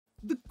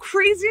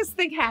craziest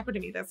thing happened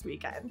to me this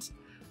weekend.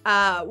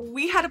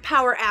 We had a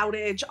power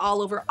outage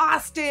all over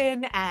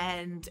Austin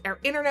and our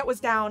internet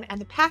was down,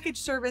 and the package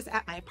service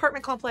at my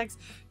apartment complex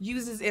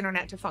uses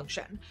internet to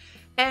function.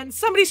 And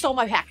somebody stole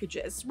my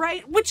packages,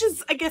 right? Which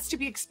is, I guess, to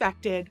be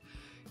expected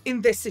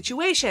in this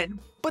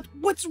situation. But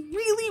what's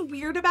really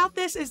weird about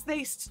this is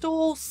they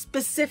stole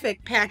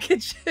specific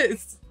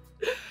packages.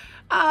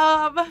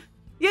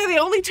 Yeah, they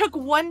only took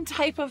one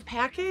type of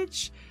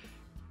package.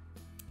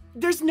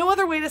 There's no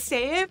other way to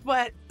say it,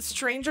 but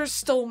strangers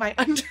stole my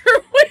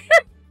underwear.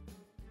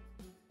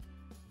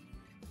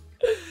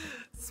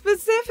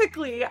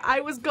 Specifically,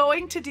 I was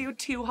going to do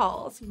 2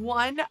 hauls.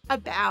 One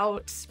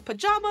about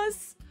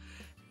pajamas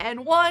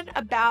and one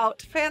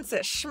about fancy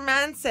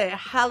schmancy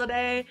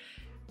holiday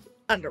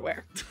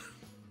underwear.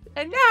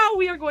 And now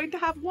we are going to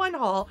have one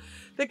haul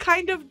that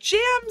kind of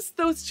jams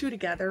those two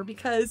together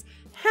because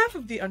half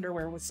of the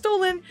underwear was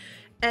stolen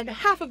and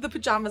half of the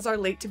pajamas are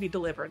late to be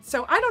delivered.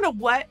 So I don't know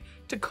what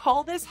to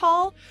call this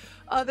haul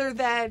other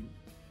than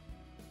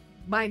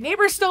my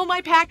neighbor stole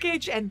my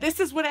package and this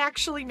is what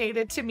actually made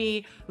it to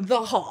me,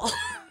 the haul.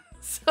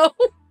 So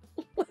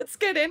let's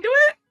get into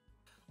it.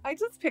 I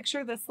just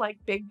picture this like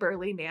big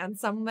burly man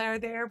somewhere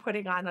there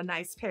putting on a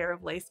nice pair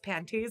of lace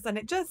panties, and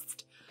it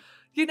just,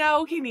 you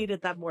know, he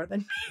needed them more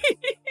than me.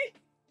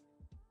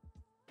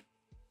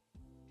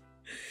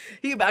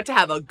 He about to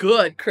have a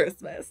good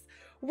Christmas.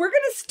 We're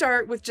gonna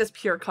start with just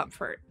pure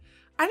comfort.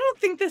 I don't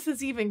think this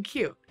is even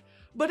cute,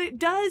 but it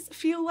does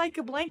feel like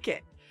a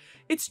blanket.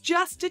 It's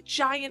just a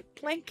giant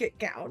blanket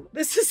gown.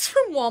 This is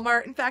from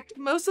Walmart. In fact,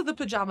 most of the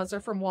pajamas are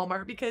from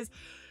Walmart because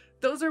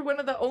those are one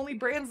of the only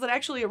brands that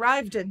actually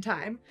arrived in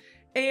time.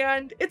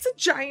 And it's a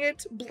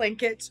giant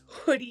blanket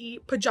hoodie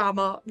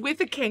pajama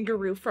with a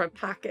kangaroo front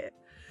pocket.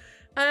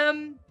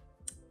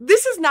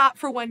 This is not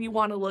for when you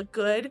want to look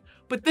good,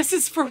 but this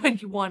is for when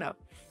you want to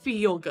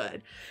feel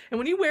good. And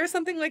when you wear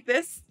something like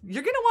this,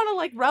 you're going to want to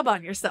like rub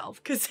on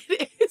yourself because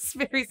it is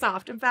very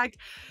soft. In fact,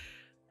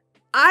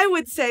 I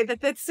would say that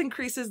this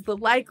increases the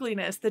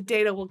likeliness that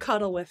Data will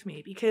cuddle with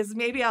me because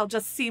maybe I'll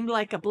just seem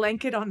like a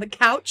blanket on the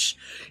couch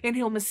and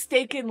he'll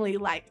mistakenly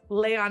like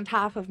lay on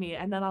top of me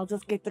and then I'll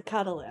just get to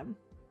cuddle him.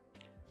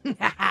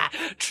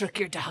 Trick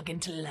your dog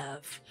into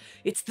love.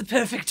 It's the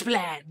perfect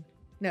plan.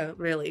 No,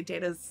 really,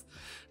 Data's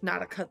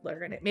not a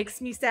cuddler and it makes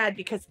me sad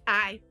because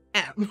I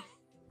am.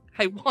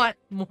 I want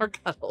more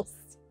cuddles.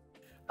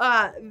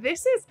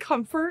 This is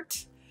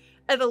comfort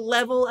at a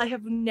level I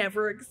have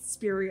never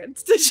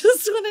experienced. I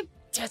just want to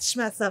touch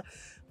myself.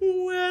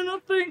 When I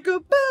think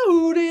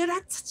about it, I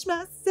touch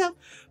myself.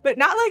 But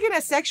not like in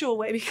a sexual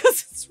way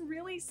because it's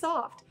really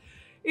soft.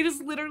 It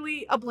is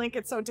literally a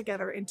blanket sewn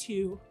together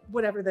into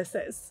whatever this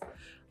is.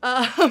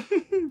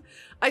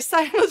 I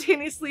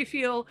simultaneously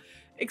feel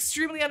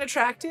extremely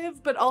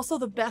unattractive, but also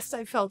the best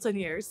I've felt in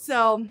years.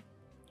 So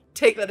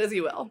take that as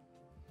you will.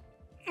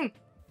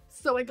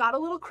 So I got a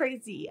little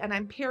crazy and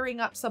I'm pairing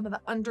up some of the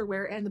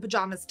underwear and the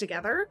pajamas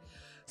together.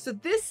 So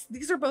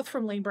these are both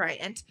from Lane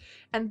Bryant,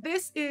 and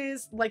this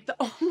is like the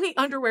only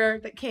underwear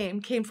that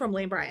came from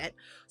Lane Bryant.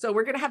 So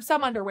we're going to have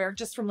some underwear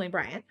just from Lane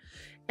Bryant.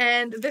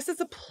 And this is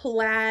a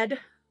plaid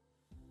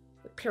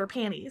pair of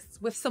panties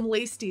with some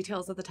lace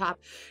details at the top.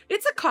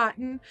 It's a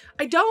cotton.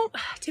 I don't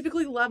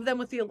typically love them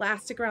with the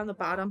elastic around the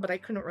bottom, but I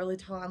couldn't really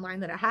tell online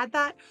that it had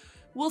that.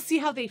 We'll see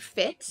how they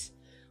fit.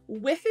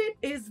 With it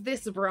is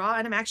this bra,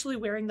 and I'm actually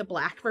wearing the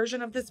black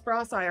version of this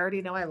bra, so I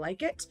already know I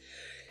like it.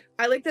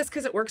 I like this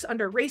because it works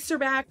under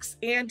racerbacks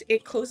and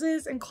it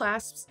closes and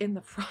clasps in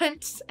the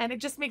front and it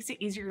just makes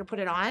it easier to put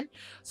it on.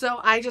 So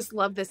I just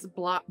love this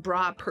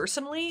bra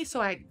personally,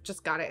 so I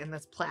just got it in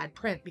this plaid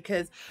print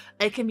because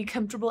it can be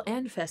comfortable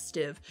and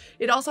festive.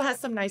 It also has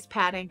some nice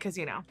padding because,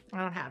 you know, I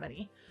don't have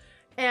any.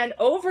 And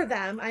over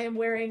them, I am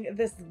wearing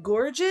this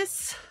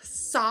gorgeous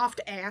soft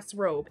ass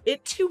robe.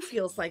 It too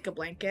feels like a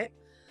blanket.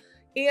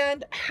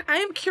 And I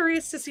am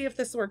curious to see if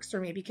this works for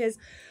me because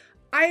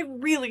I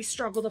really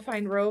struggle to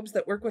find robes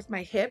that work with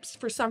my hips.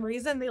 For some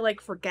reason, they like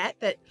forget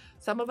that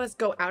some of us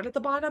go out at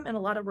the bottom and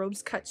a lot of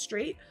robes cut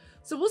straight.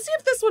 So we'll see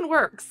if this one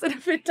works. And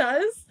if it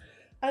does,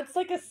 it's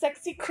like a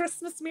sexy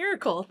Christmas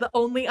miracle. The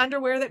only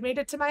underwear that made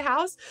it to my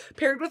house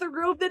paired with a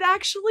robe that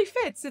actually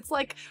fits. It's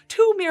like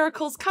 2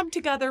 miracles come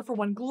together for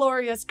one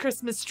glorious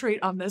Christmas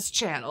treat on this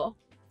channel.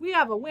 We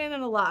have a win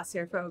and a loss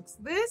here, folks.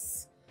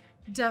 This,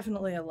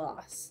 definitely a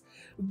loss.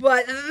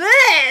 But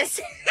this,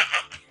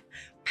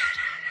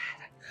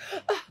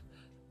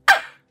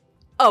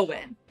 a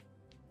win.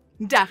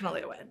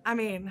 Definitely a win. I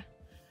mean,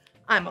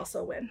 I'm also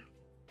a win.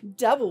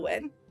 Double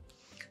win.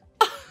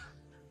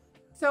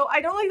 So I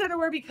don't like the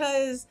underwear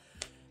because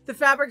the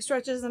fabric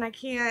stretches and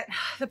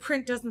the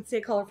print doesn't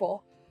stay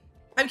colorful.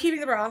 I'm keeping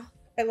the bra.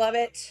 I love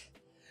it.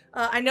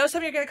 I know some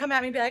of you are going to come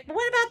at me and be like, but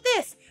what about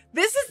this?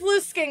 This is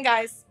loose skin,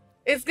 guys.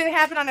 It's going to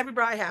happen on every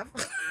bra I have.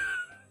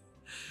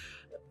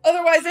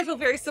 Otherwise, I feel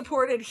very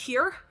supported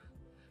here,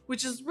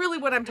 which is really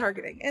what I'm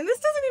targeting. And this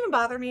doesn't even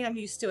bother me. I'm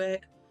used to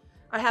it.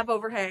 I have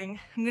overhang.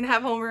 I'm going to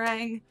have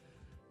overhang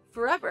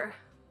forever.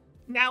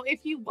 Now,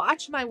 if you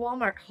watch my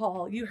Walmart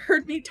haul, you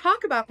heard me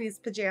talk about these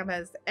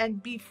pajamas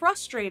and be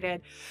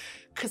frustrated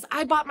because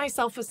I bought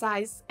myself a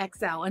size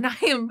XL and I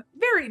am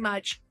very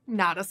much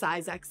not a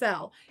size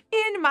XL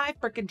in my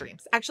freaking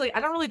dreams. Actually, I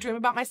don't really dream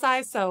about my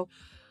size, so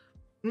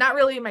not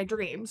really in my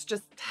dreams,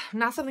 just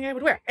not something I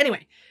would wear.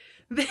 Anyway,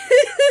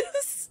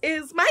 this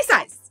is my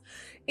size.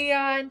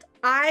 And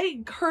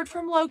I heard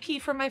from low-key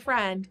from my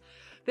friend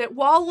that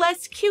while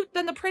less cute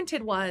than the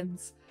printed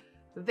ones,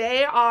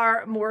 they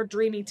are more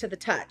dreamy to the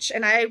touch.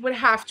 And I would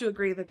have to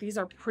agree that these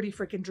are pretty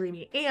freaking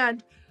dreamy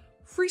and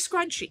free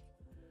scrunchy.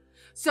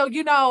 So,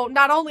 you know,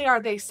 not only are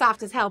they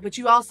soft as hell, but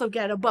you also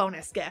get a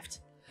bonus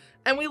gift.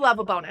 And we love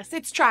a bonus.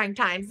 It's trying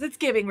times. It's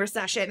giving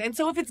recession. And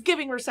so if it's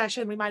giving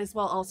recession, we might as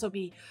well also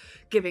be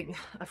giving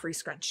a free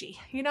scrunchie.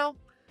 You know,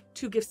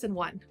 2 gifts in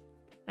 1.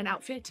 An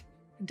outfit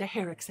and a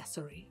hair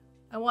accessory.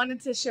 I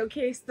wanted to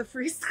showcase the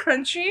free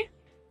scrunchie.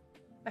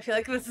 I feel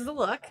like this is a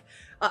look.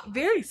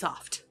 Very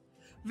soft.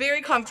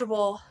 Very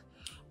comfortable,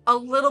 a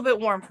little bit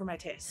warm for my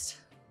taste.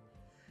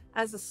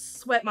 As a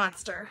sweat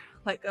monster,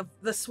 like of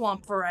the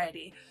swamp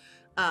variety,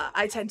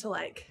 I tend to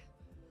like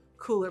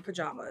cooler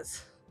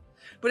pajamas.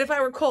 But if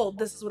I were cold,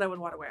 this is what I would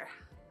want to wear.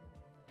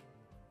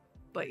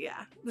 But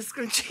yeah, the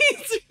scrunchie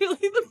is really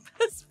the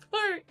best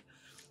part.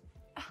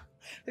 I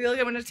feel like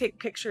I'm going to take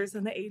pictures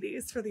in the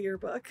 80s for the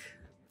yearbook.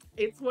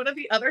 It's one of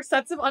the other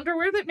sets of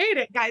underwear that made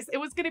it, guys. It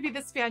was going to be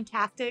this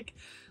fantastic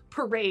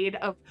parade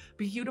of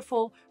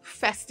beautiful,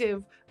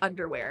 festive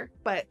underwear,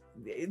 but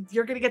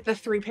you're going to get the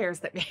 3 pairs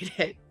that made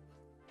it.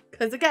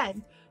 Because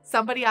again,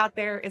 somebody out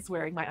there is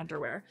wearing my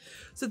underwear.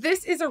 So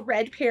this is a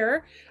red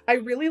pair. I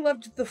really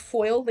loved the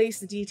foil lace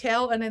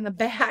detail, and in the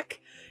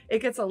back, it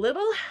gets a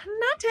little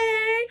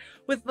nutty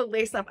with the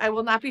lace up. I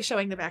will not be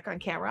showing the back on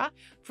camera.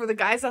 For the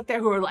guys out there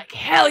who are like,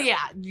 hell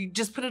yeah, you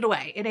just put it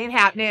away. It ain't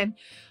happening.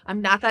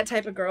 I'm not that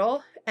type of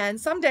girl. And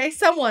someday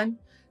someone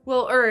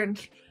will earn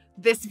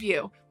this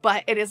view,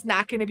 but it is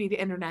not going to be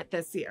the internet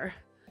this year.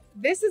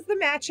 This is the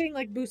matching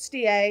like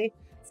bustier.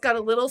 It's got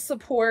a little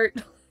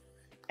support.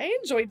 I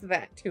enjoyed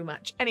that too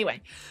much.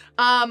 Anyway,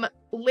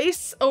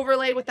 lace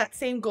overlay with that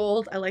same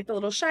gold. I like the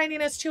little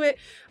shininess to it.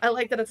 I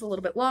like that it's a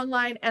little bit long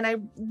line, and I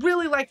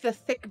really like the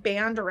thick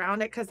band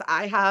around it because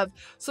I have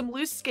some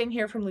loose skin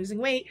here from losing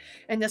weight,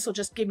 and this will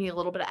just give me a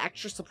little bit of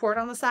extra support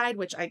on the side,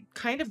 which I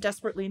kind of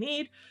desperately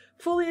need.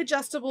 Fully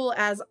adjustable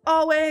as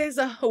always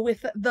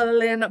with the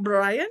Lynn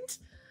Bryant.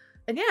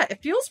 And yeah,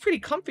 it feels pretty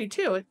comfy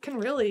too. It can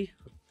really,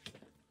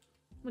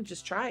 I'm gonna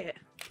just try it.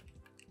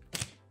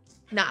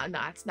 No,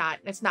 it's not.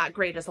 It's not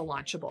great as a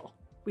launchable.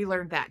 We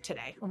learned that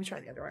today. Let me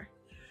try the underwear.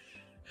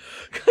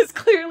 Because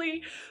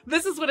clearly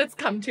this is what it's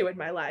come to in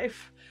my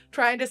life.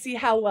 Trying to see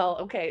how well,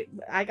 okay,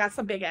 I got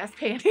some big ass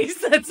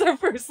panties. That's our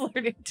first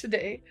learning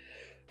today.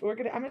 I'm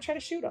gonna try to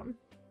shoot them.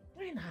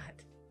 Why not?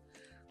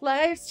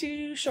 Life's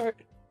too short.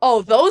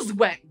 Oh, those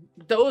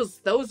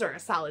are a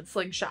solid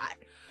slingshot.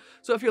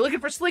 So if you're looking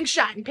for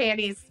slingshot and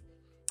panties,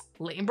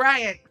 Lane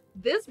Bryant.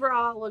 This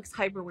bra looks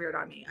hyper weird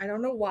on me. I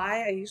don't know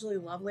why. I usually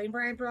love Lane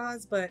Bryant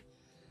bras, but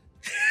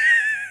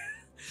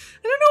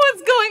I don't know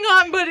what's going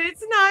on, but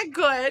it's not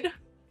good.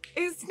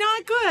 It's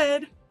not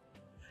good.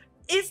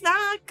 It's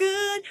not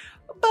good,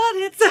 but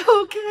it's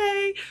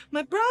okay.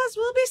 My bras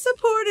will be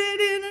supported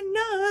in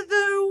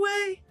another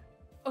way.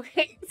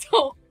 Okay,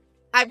 so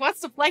I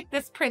must have liked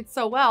this print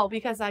so well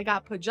because I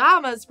got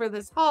pajamas for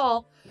this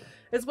haul,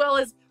 as well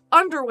as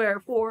underwear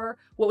for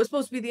what was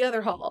supposed to be the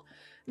other haul.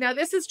 Now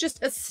this is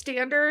just a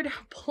standard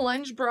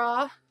plunge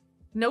bra,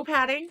 no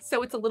padding,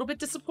 so it's a little bit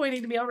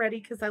disappointing to me already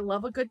because I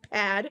love a good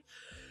pad.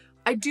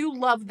 I do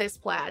love this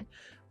plaid.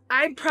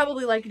 I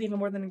probably like it even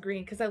more than the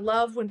green because I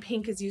love when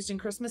pink is used in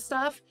Christmas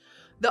stuff.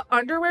 The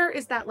underwear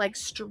is that like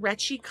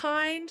stretchy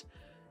kind,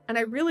 and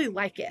I really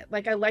like it.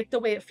 Like I like the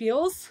way it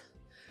feels.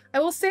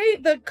 I will say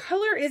the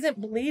color isn't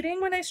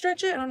bleeding when I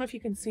stretch it. I don't know if you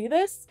can see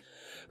this,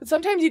 but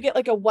sometimes you get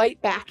like a white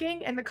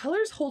backing and the color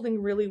is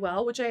holding really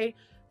well, which I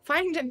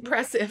find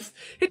impressive.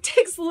 It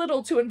takes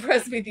little to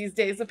impress me these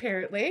days,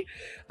 apparently.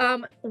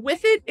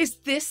 With it is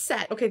this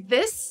set. Okay,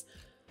 this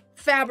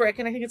fabric,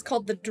 and I think it's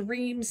called the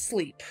Dream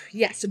Sleep.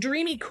 Yes,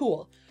 dreamy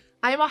cool.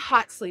 I am a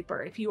hot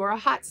sleeper. If you are a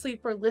hot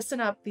sleeper, listen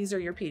up. These are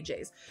your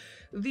PJs.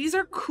 These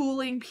are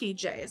cooling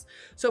PJs.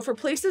 So for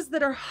places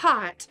that are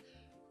hot,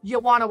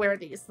 you'll want to wear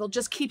these. They'll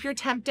just keep your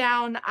temp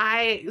down.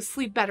 I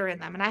sleep better in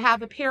them. And I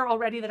have a pair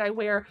already that I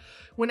wear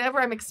whenever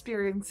I'm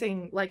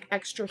experiencing like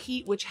extra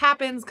heat, which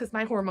happens because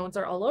my hormones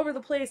are all over the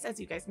place,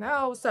 as you guys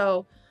know.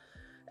 So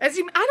I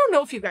don't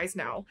know if you guys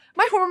know,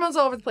 my hormones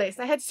all over the place.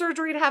 I had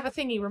surgery to have a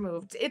thingy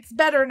removed. It's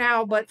better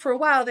now, but for a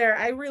while there,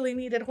 I really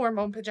needed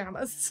hormone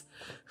pajamas.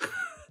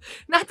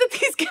 Not that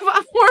these give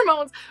off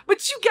hormones,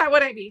 but you get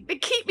what I mean. They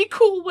keep me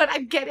cool when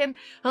I'm getting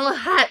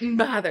hot and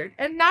bothered.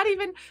 And not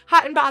even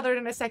hot and bothered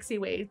in a sexy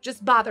way,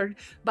 just bothered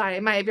by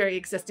my very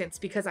existence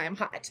because I am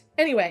hot.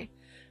 Anyway,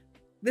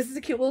 this is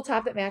a cute little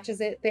top that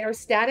matches it. They are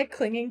static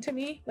clinging to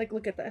me. Like,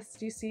 look at this.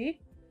 Do you see?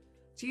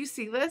 Do you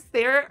see this?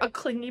 They're a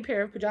clingy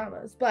pair of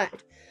pajamas,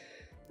 but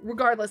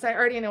regardless, I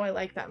already know I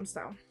like them,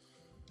 so.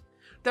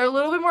 They're a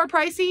little bit more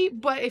pricey,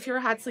 but if you're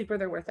a hot sleeper,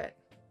 they're worth it.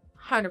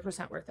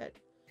 100% worth it.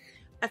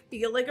 I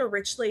feel like a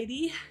rich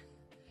lady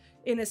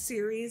in a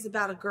series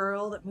about a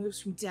girl that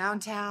moves from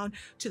downtown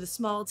to the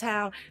small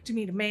town to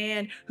meet a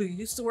man who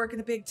used to work in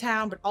the big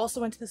town but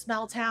also went to the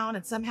small town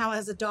and somehow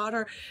has a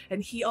daughter,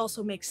 and he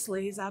also makes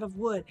sleighs out of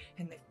wood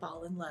and they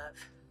fall in love.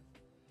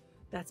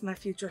 That's my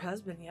future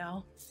husband,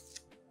 yo.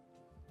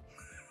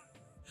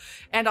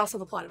 And also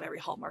the plot of every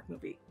Hallmark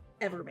movie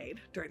ever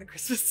made during the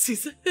Christmas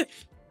season.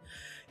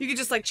 You could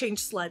just like change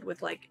sled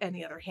with like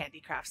any other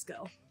handicraft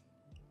skill.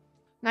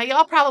 Now,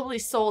 y'all probably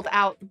sold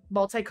out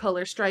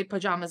multicolor striped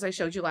pajamas I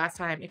showed you last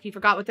time. If you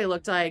forgot what they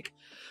looked like,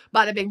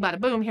 bada bing, bada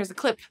boom, here's a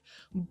clip.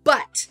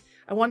 But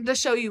I wanted to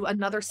show you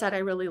another set I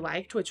really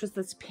liked, which was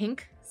this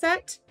pink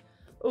set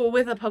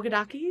with a polka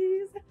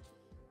dotties.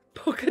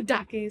 Polka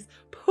dotties.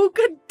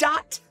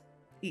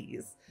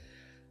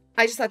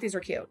 I just thought these were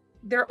cute.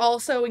 They're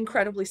also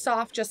incredibly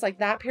soft, just like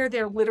that pair.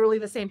 They're literally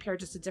the same pair,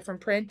 just a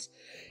different print.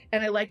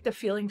 And I like the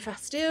feeling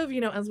festive,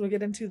 you know, as we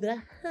get into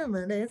the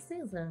holiday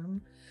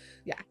season.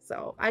 Yeah,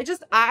 so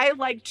I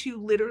like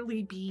to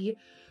literally be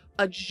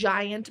a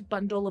giant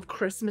bundle of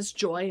Christmas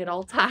joy at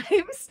all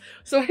times.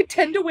 So I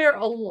tend to wear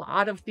a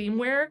lot of theme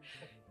wear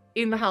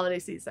in the holiday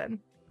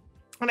season.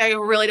 And I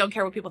really don't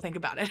care what people think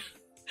about it.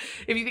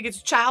 If you think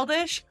it's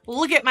childish,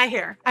 look at my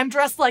hair. I'm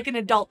dressed like an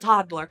adult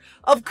toddler.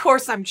 Of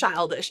course I'm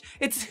childish.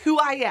 It's who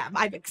I am.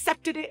 I've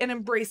accepted it and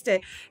embraced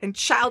it. And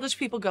childish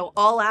people go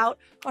all out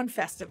on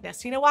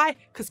festiveness. You know why?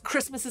 Because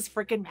Christmas is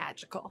freaking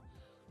magical.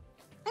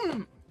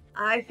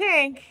 I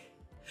think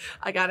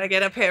I gotta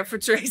get a pair for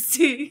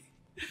Tracy.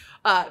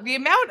 The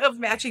amount of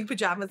matching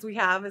pajamas we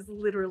have is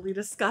literally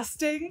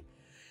disgusting.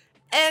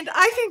 And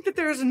I think that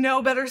there's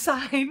no better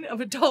sign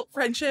of adult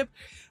friendship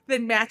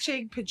than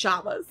matching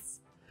pajamas.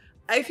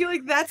 I feel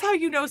like that's how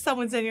you know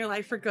someone's in your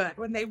life for good,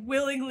 when they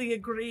willingly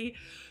agree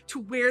to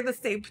wear the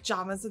same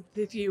pajamas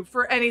with you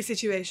for any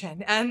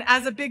situation. And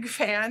as a big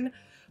fan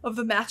of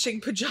the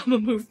matching pajama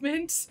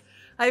movement,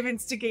 I've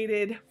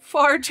instigated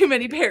far too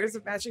many pairs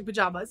of matching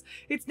pajamas.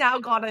 It's now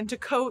gone into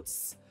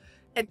coats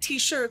and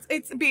t-shirts.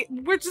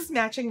 We're just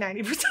matching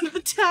 90% of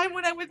the time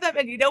when I'm with them.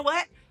 And you know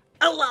what?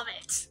 I love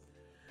it. This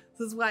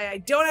is why I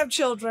don't have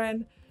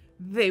children.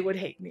 They would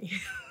hate me.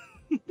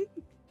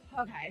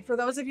 Okay, for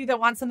those of you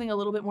that want something a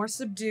little bit more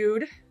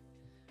subdued,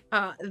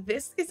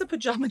 this is a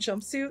pajama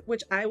jumpsuit,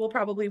 which I will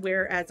probably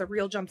wear as a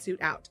real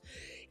jumpsuit out.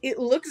 It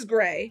looks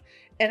gray,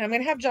 and I'm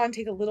going to have John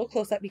take a little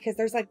close up because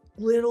there's like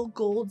little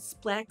gold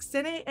splecks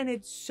in it, and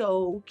it's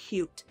so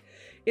cute.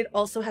 It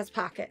also has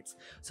pockets.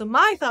 So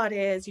my thought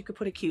is you could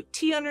put a cute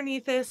tee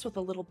underneath this with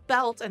a little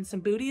belt and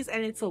some booties,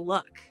 and it's a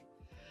look.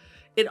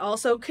 It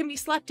also can be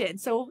slept in,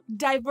 so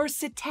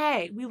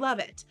diversité. We love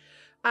it.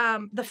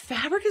 The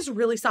fabric is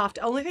really soft.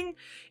 The only thing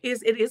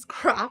is it is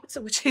cropped,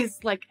 which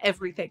is like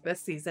everything this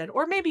season.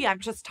 Or maybe I'm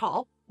just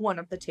tall, one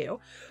of the two.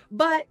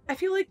 But I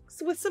feel like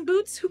with some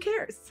boots, who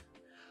cares?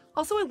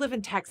 Also, I live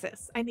in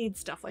Texas. I need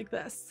stuff like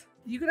this.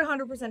 You can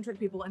 100% trick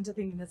people into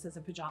thinking this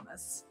isn't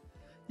pajamas.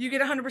 You can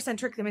 100%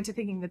 trick them into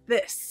thinking that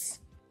this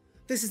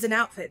is an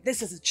outfit,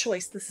 this is a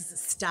choice, this is a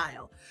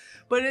style.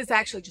 But it's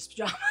actually just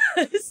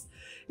pajamas.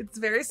 It's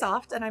very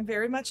soft, and I'm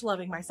very much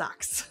loving my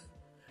socks.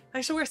 I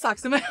should wear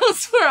socks in my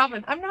house more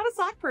often. I'm not a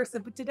sock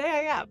person, but today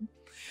I am.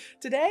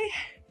 Today,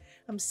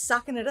 I'm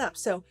socking it up.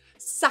 So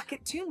sock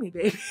it to me,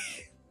 baby.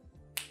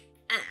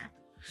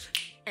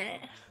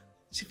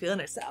 She feeling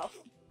herself.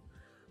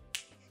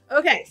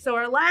 Okay, so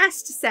our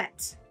last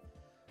set.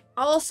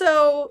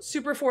 Also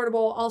super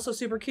affordable, also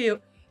super cute.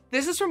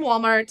 This is from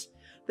Walmart.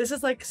 This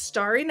is like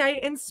Starry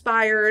Night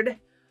inspired,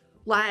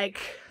 like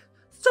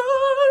star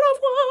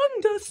of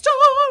wonder, star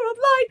of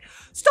light,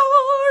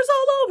 stars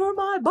all over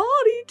my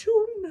body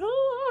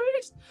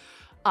tonight.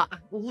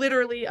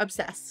 Literally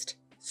obsessed.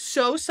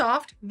 So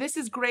soft. This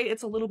is great.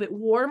 It's a little bit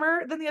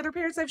warmer than the other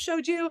pairs I've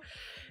showed you.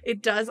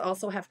 It does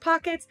also have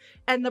pockets.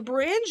 And the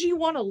brand you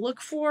want to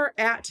look for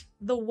at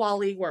the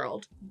Wally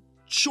World,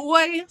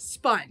 Joy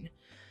Spun.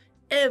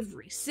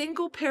 Every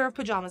single pair of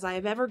pajamas I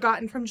have ever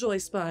gotten from Joy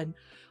Spun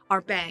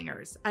are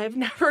bangers. I have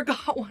never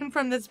got one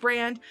from this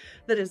brand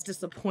that has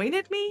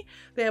disappointed me.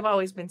 They have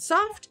always been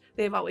soft.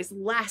 They've always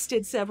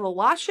lasted several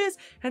washes,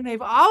 and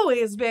they've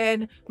always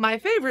been, my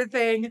favorite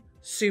thing,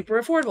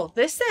 super affordable.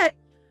 This set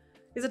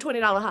is a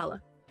 $20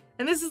 holla.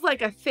 And this is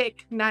like a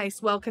thick,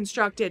 nice,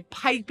 well-constructed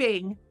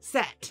piping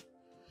set.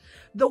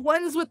 The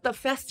ones with the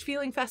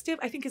feeling festive,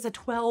 I think is a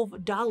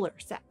 $12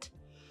 set.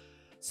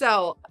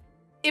 So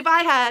if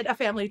I had a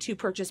family to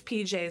purchase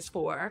PJs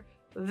for,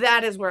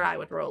 that is where I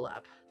would roll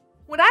up.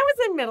 When I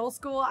was in middle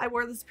school, I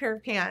wore this pair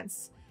of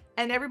pants,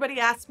 and everybody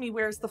asked me,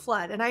 where's the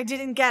flood? And I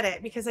didn't get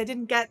it because I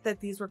didn't get that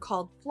these were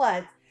called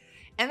floods.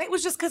 And it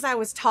was just because I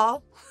was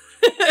tall.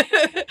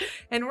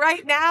 And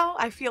right now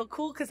I feel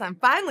cool because I'm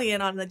finally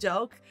in on the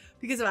joke,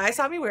 because if I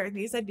saw me wearing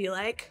these, I'd be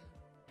like,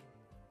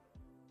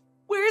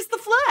 where's the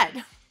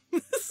flood?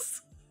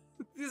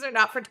 These are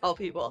not for tall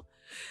people.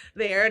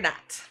 They are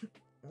not.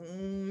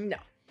 No.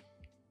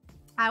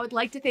 I would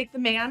like to thank the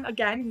man,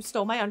 again, who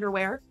stole my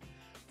underwear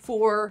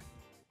for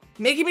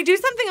making me do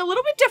something a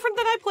little bit different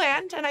than I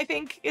planned. And I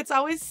think it's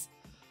always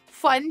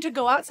fun to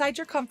go outside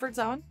your comfort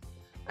zone.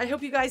 I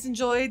hope you guys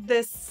enjoyed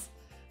this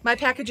My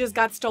Packages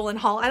Got Stolen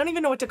haul. I don't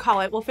even know what to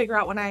call it. We'll figure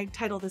out when I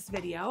title this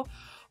video.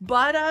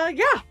 But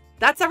yeah,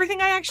 that's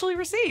everything I actually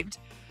received.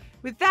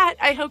 With that,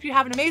 I hope you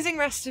have an amazing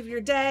rest of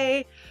your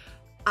day.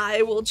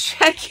 I will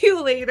check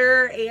you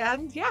later,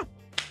 and yeah,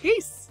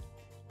 peace.